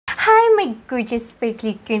Hello, my gorgeous,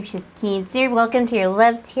 sparkly, scrumptious Cancer. Welcome to your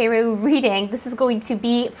Love Tarot reading. This is going to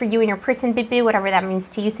be for you and your person, Boo, whatever that means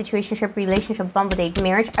to you, situationship, relationship, bumble date,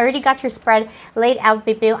 marriage. I already got your spread laid out,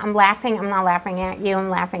 Boo. I'm laughing. I'm not laughing at you. I'm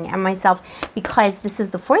laughing at myself because this is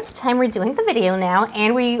the 4th time we're doing the video now,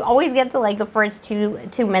 and we always get to like the first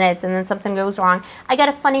two minutes, and then something goes wrong. I got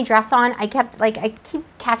a funny dress on. I keep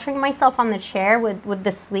catching myself on the chair with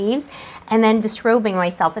the sleeves, and then disrobing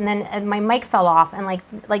myself, and then my mic fell off, and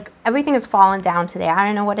like everything has fallen down today. I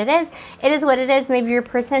don't know what it is. It is what it is. Maybe your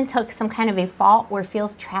person took some kind of a fault or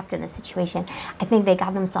feels trapped in the situation. I think they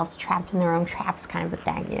got themselves trapped in their own traps, kind of a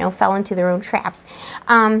thing, you know, fell into their own traps.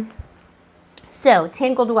 So,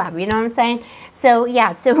 tangled web, you know what I'm saying? So,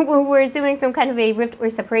 yeah, so we're assuming some kind of a rift or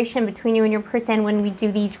separation between you and your person when we do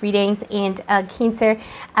these readings. And Cancer,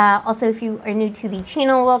 also, if you are new to the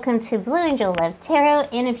channel, welcome to Blue Angel Love Tarot.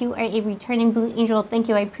 And if you are a returning Blue Angel, thank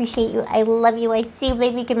you. I appreciate you. I love you. I see you,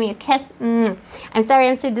 baby. Give me a kiss. I'm sorry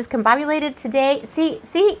I'm so discombobulated today.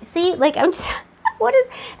 See, like I'm just... What is?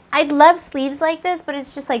 I love sleeves like this, but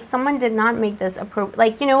it's just like someone did not make this appropriate.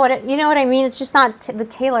 Like, you know what I mean? It's just not, the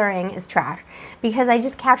tailoring is trash because I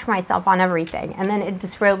just catch myself on everything, and then it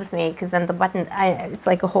disrobes me because then the button, it's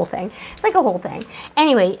like a whole thing. It's like a whole thing.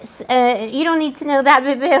 Anyway, you don't need to know that,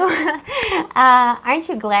 boo-boo. Aren't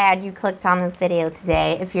you glad you clicked on this video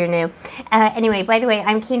today if you're new? Anyway, by the way,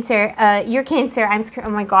 I'm Cancer. You're Cancer. Oh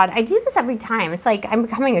my God, I do this every time. It's like I'm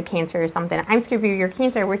becoming a Cancer or something. I'm Scorpio. You're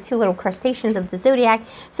Cancer. We're two little crustaceans of the zodiac.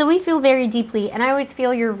 So we feel very deeply, and I always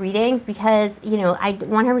feel your readings because, you know, I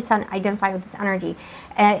 100% identify with this energy.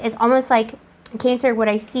 It's almost like Cancer, what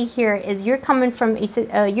I see here is you're coming from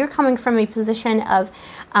a position of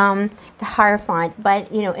the Hierophant, but,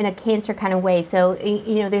 you know, in a Cancer kind of way. So,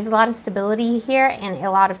 you know, there's a lot of stability here and a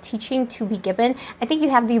lot of teaching to be given. I think you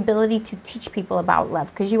have the ability to teach people about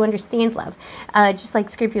love because you understand love, just like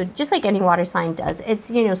Scorpio, just like any water sign does. It's,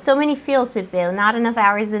 you know, so many feels, Boo, not enough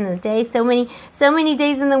hours in the day, so many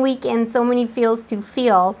days in the week, and so many feels to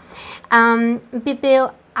feel.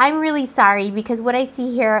 Boo, I'm really sorry because what I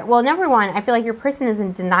see here, well, number one, I feel like your person is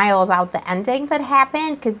in denial about the ending that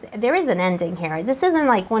happened because there is an ending here. This isn't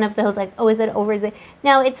like one of those like, oh, is it over? Is it?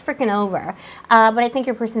 No, it's freaking over. But I think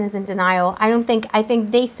your person is in denial. I think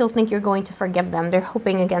they still think you're going to forgive them. They're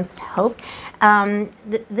hoping against hope.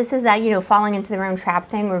 This is that, you know, falling into their own trap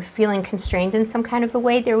thing or feeling constrained in some kind of a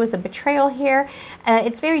way. There was a betrayal here.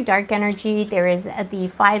 It's very dark energy. There is the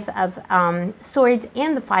 5 of Swords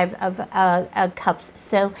and the 5 of Cups.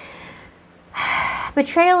 So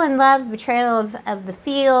betrayal in love, betrayal of the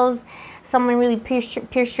feels, someone really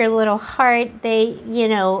pierced your little heart. They, you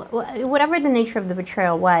know, whatever the nature of the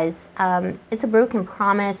betrayal was, it's a broken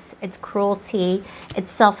promise, it's cruelty,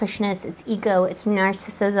 it's selfishness, it's ego, it's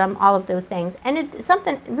narcissism, all of those things. And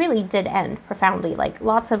something really did end profoundly, like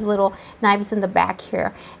lots of little knives in the back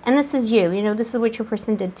here. And this is you know, this is what your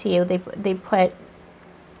person did to you. They put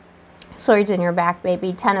swords in your back,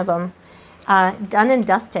 baby, 10 of them. Done and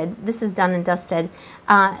dusted. This is done and dusted.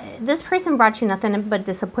 This person brought you nothing but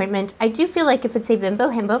disappointment. I do feel like if it's a bimbo,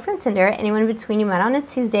 himbo from Tinder, anyone between you met on a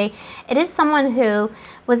Tuesday, it is someone who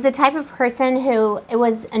was the type of person who, it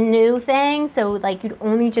was a new thing. So like you'd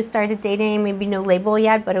only just started dating, maybe no label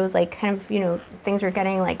yet, but it was like kind of, you know, things were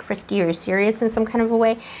getting like frisky or serious in some kind of a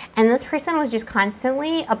way. And this person was just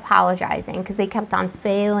constantly apologizing because they kept on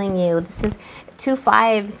failing you. This is 2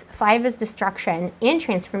 5s. 5 is destruction and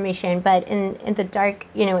transformation, but in the dark,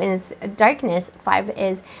 you know, in its darkness, 5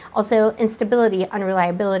 is also instability,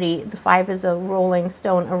 unreliability. The 5 is a rolling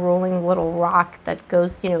stone, a rolling little rock that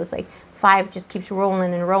goes, you know, it's like 5 just keeps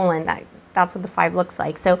rolling and rolling. That's what the 5 looks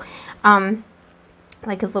like. So,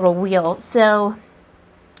 like a little wheel. So,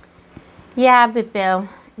 yeah, Boo.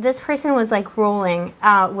 This person was like rolling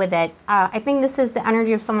with it. I think this is the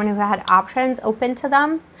energy of someone who had options open to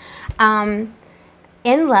them.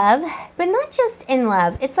 In love, but not just in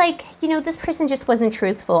love. It's like, you know, this person just wasn't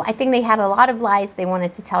truthful. I think they had a lot of lies they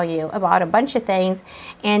wanted to tell you about a bunch of things.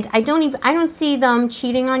 And I don't see them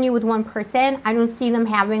cheating on you with one person. I don't see them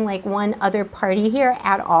having like one other party here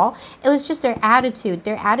at all. It was just their attitude.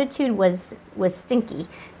 Their attitude was stinky.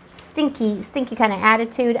 Stinky kind of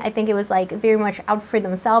attitude. I think it was like very much out for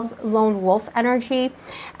themselves, lone wolf energy.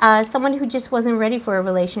 Someone who just wasn't ready for a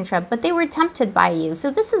relationship, but they were tempted by you.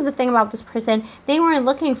 So this is the thing about this person. They weren't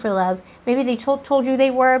looking for love. Maybe they told you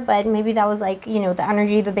they were, but maybe that was like, you know, the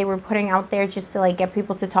energy that they were putting out there just to like get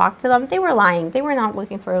people to talk to them. They were lying. They were not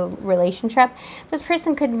looking for a relationship. This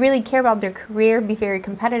person could really care about their career, be very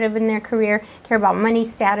competitive in their career, care about money,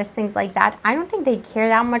 status, things like that. I don't think they care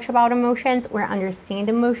that much about emotions or understand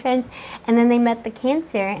emotions. And then they met the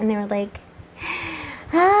Cancer and they were like,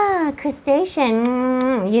 Crustacean,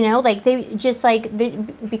 you know, like they just like,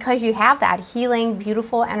 because you have that healing,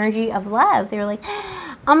 beautiful energy of love, they're like,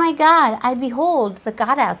 oh my God, I behold the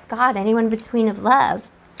goddess, God, anyone between of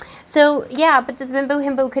love. So yeah, but this bimbo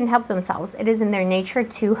himbo couldn't help themselves. It is in their nature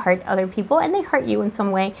to hurt other people, and they hurt you in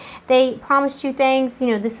some way. They promised you things. You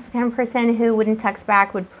know, this is the kind of person who wouldn't text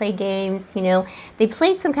back, would play games. You know, they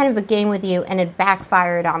played some kind of a game with you, and it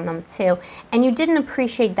backfired on them too. And you didn't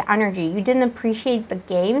appreciate the energy. You didn't appreciate the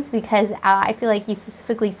games, because I feel like you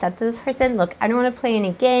specifically said to this person, look, I don't want to play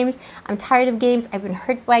any games. I'm tired of games. I've been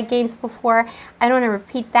hurt by games before. I don't want to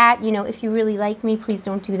repeat that. You know, if you really like me, please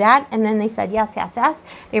don't do that. And then they said yes, yes, yes.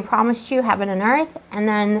 They promised you heaven and earth, and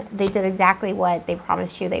then they did exactly what they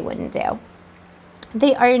promised you they wouldn't do.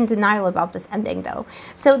 They are in denial about this ending, though.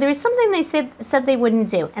 So there was something they said they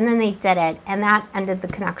wouldn't do, and then they did it, and that ended the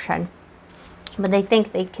connection. But they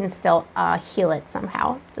think they can still heal it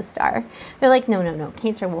somehow, the star. They're like, no, no, no,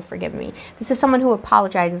 Cancer will forgive me. This is someone who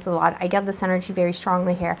apologizes a lot. I get this energy very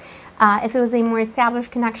strongly here. If it was a more established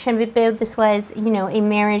connection, but this was, you know, a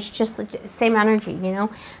marriage, just same energy, you know.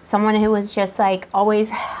 Someone who was just like always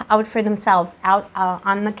out for themselves, out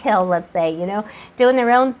on the kill, let's say, you know, doing their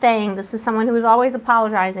own thing. This is someone who was always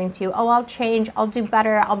apologizing to you. Oh, I'll change, I'll do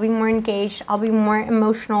better, I'll be more engaged, I'll be more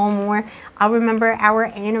emotional, I'll remember our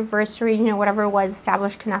anniversary, you know, whatever it was,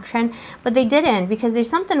 established connection. But they didn't, because there's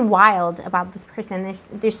something wild about this person.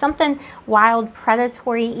 There's something wild,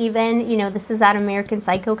 predatory even, you know. This is that American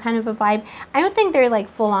Psycho kind of a vibe. I don't think they're like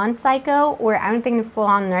full-on psycho, or I don't think they're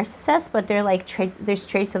full-on narcissist, but they're like there's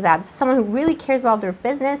traits of that. Someone who really cares about their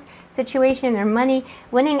business situation, their money,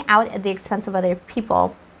 winning out at the expense of other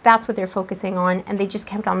people. That's what they're focusing on, and they just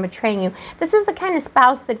kept on betraying you. This is the kind of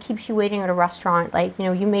spouse that keeps you waiting at a restaurant. Like, you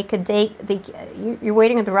know, you make a date, you're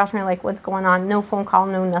waiting at the restaurant, like, what's going on? No phone call,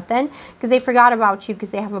 no nothing, because they forgot about you because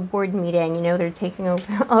they have a board meeting. You know, they're taking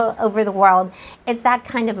over the world. It's that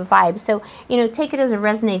kind of a vibe. So, you know, take it as it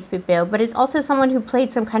resonates, Bill. But it's also someone who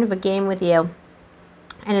played some kind of a game with you,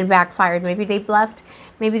 and it backfired. Maybe they bluffed.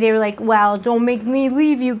 Maybe they were like, well, don't make me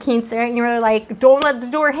leave you, Cancer. And you were like, don't let the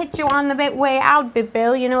door hit you on the way out,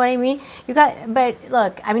 Bill. You know what I mean? But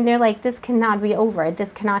look, I mean, they're like, this cannot be over.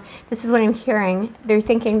 This is what I'm hearing. They're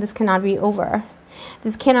thinking this cannot be over.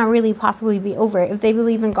 This cannot really possibly be over. If they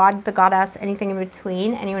believe in God, the goddess, anything in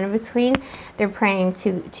between, anyone in between, they're praying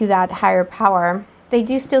to that higher power. They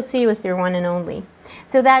do still see you as their one and only.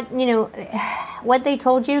 So that, you know, what they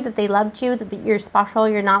told you, that they loved you, that you're special,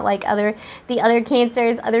 you're not like the other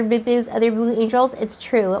Cancers, other Bibus, other Blue Angels, it's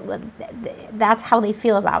true. That's how they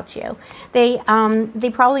feel about you. They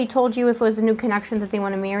probably told you, if it was a new connection, that they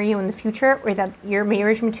want to marry you in the future, or that you're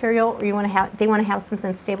marriage material, or they want to have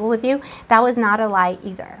something stable with you. That was not a lie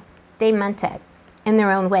either. They meant it in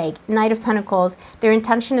their own way. Knight of Pentacles, their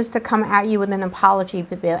intention is to come at you with an apology,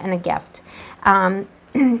 Bibu, and a gift.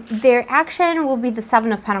 Their action will be the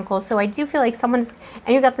Seven of Pentacles. So I do feel like someone's,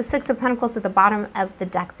 and you got the Six of Pentacles at the bottom of the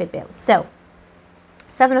deck, Bibu. So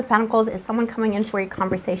Seven of Pentacles is someone coming in for a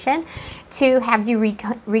conversation to have you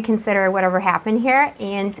reconsider whatever happened here,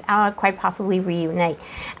 and quite possibly reunite.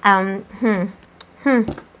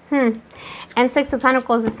 And Six of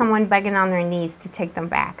Pentacles is someone begging on their knees to take them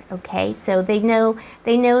back, okay? So they know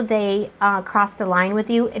they crossed a line with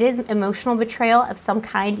you. It is emotional betrayal of some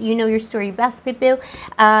kind. You know your story best, Bibu.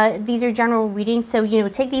 These are general readings, so, you know,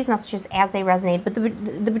 take these messages as they resonate. But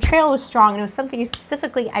the betrayal was strong, and it was something you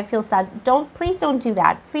specifically, I feel sad. Please don't do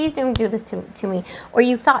that. Please don't do this to me. Or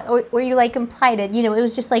you thought, or you like implied it. You know, it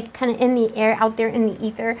was just like kind of in the air, out there in the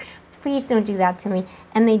ether. Please don't do that to me.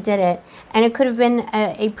 And they did it. And it could have been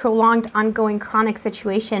a prolonged, ongoing, chronic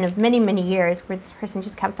situation of many, many years where this person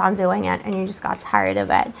just kept on doing it and you just got tired of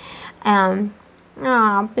it.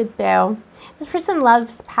 Oh, Bibu. This person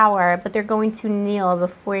loves power, but they're going to kneel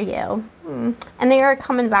before you. And they are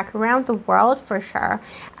coming back around the world for sure.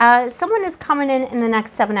 Someone is coming in the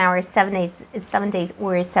next 7 hours, 7 days,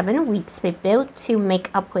 or 7 weeks, Bibu, to make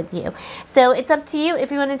up with you. So it's up to you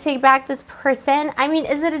if you want to take back this person. I mean,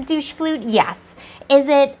 is it a douche flute? Yes. Is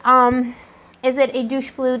it a douche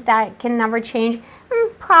flute that can never change?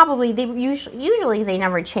 Probably. They usually they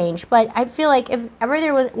never change, but I feel like if ever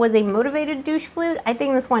there was a motivated douche flute, I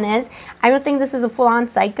think this one is. I don't think this is a full-on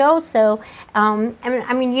psycho. So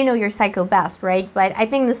I mean, you know your psycho best, right? But I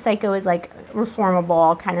think the psycho is like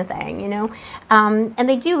reformable kind of thing, you know. And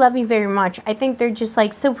they do love you very much. I think they're just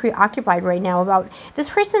like so preoccupied right now about this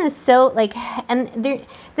person is so like, and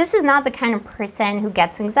this is not the kind of person who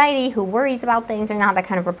gets anxiety, who worries about things. They're not that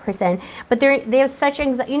kind of a person, but they have such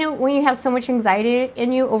anxiety. You know, when you have so much anxiety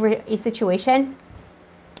in you over a situation,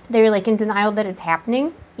 they're like in denial that it's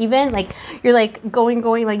happening, even, like you're like going,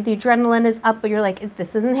 like the adrenaline is up, but you're like,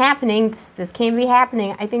 this isn't happening, this can't be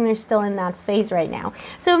happening. I think they're still in that phase right now.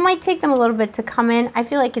 So it might take them a little bit to come in. I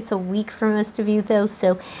feel like it's a week for most of you though,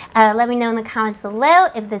 so let me know in the comments below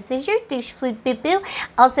if this is your douche flute boo boo.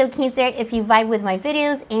 Also, Cancer, if you vibe with my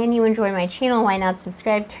videos and you enjoy my channel, why not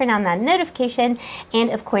subscribe, turn on that notification, and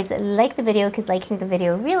of course like the video, because liking the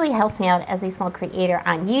video really helps me out as a small creator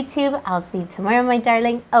on YouTube. I'll see you tomorrow, my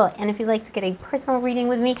darling. Oh, and if you'd like to get a personal reading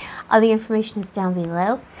with me, all the information is down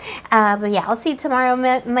below. But yeah, I'll see you tomorrow,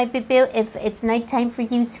 my boo boo. If it's nighttime for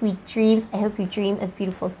you, sweet dreams. I hope you dream of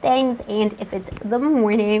beautiful things, and if it's the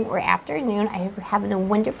morning or afternoon, I hope you're having a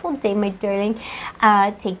wonderful day, my darling.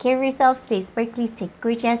 Take care of yourself, stay sparkly, stay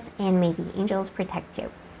gorgeous, and may the angels protect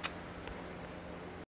you.